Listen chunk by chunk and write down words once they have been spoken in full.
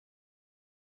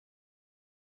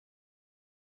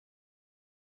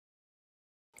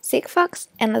Sigfox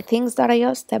and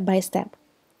thethings.iO step by step.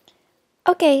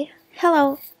 Okay,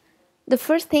 hello! The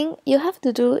first thing you have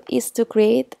to do is to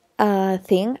create a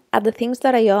thing at the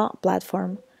thethings.iO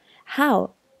platform.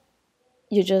 How?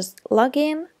 You just log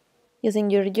in using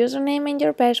your username and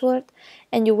your password,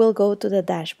 and you will go to the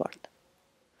dashboard.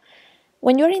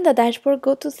 When you're in the dashboard,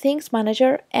 go to Things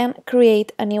Manager and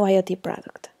create a new IoT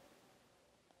product.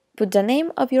 Put the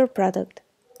name of your product.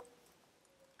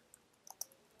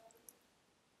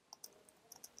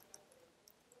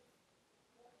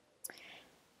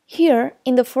 Here,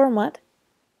 in the format,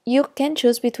 you can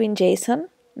choose between JSON,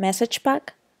 message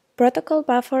pack, protocol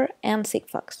buffer, and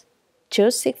Sigfox.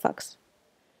 Choose Sigfox.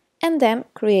 And then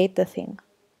create the thing.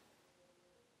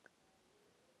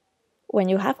 When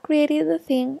you have created the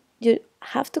thing, you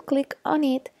have to click on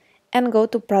it and go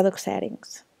to Product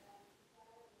Settings.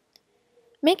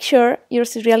 Make sure your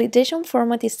serialization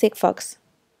format is Sigfox.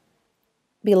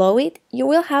 Below it, you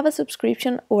will have a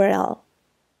subscription URL.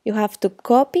 You have to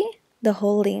copy the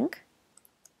whole link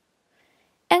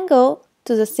and go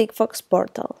to the Sigfox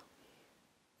portal.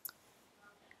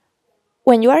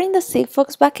 When you are in the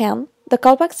Sigfox backend, the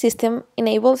callback system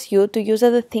enables you to use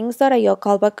the thethings.io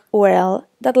callback URL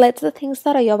that lets the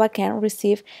thethings.io backend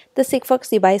receive the Sigfox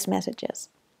device messages.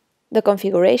 The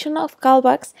configuration of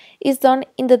callbacks is done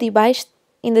in the device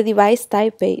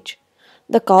type page.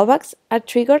 The callbacks are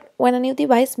triggered when a new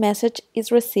device message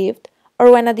is received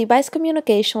or when a device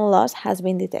communication loss has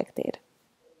been detected.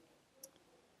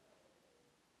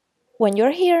 When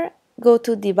you're here, go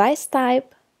to Device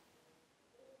Type,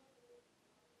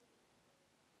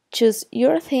 choose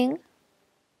your thing,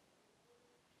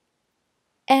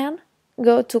 and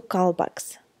go to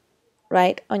Callbacks,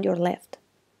 right on your left.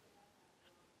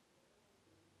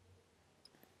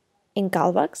 In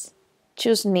Callbacks,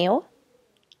 choose New,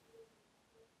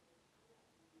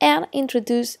 and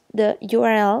introduce the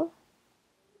URL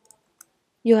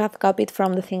you have copied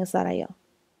from the things.io.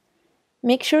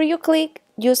 Make sure you click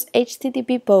Use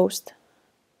HTTP Post,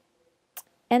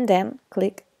 and then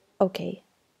click OK.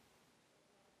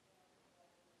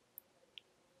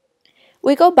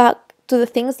 We go back to the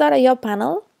things.io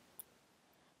panel,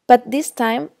 but this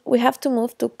time we have to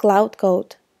move to Cloud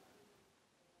Code.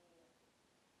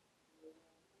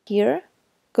 Here,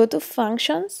 go to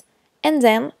Functions and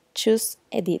then choose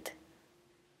Edit.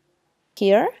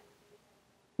 Here,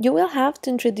 you will have to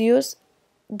introduce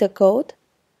the code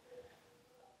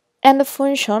and the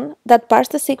function that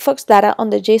parses the Sigfox data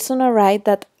on the JSON array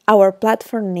that our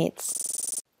platform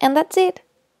needs. And that's it!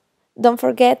 Don't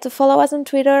forget to follow us on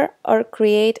Twitter or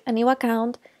create a new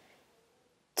account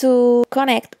to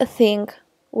connect a thing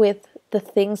with the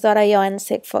things.io and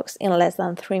Sigfox in less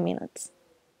than 3 minutes.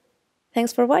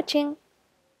 Thanks for watching!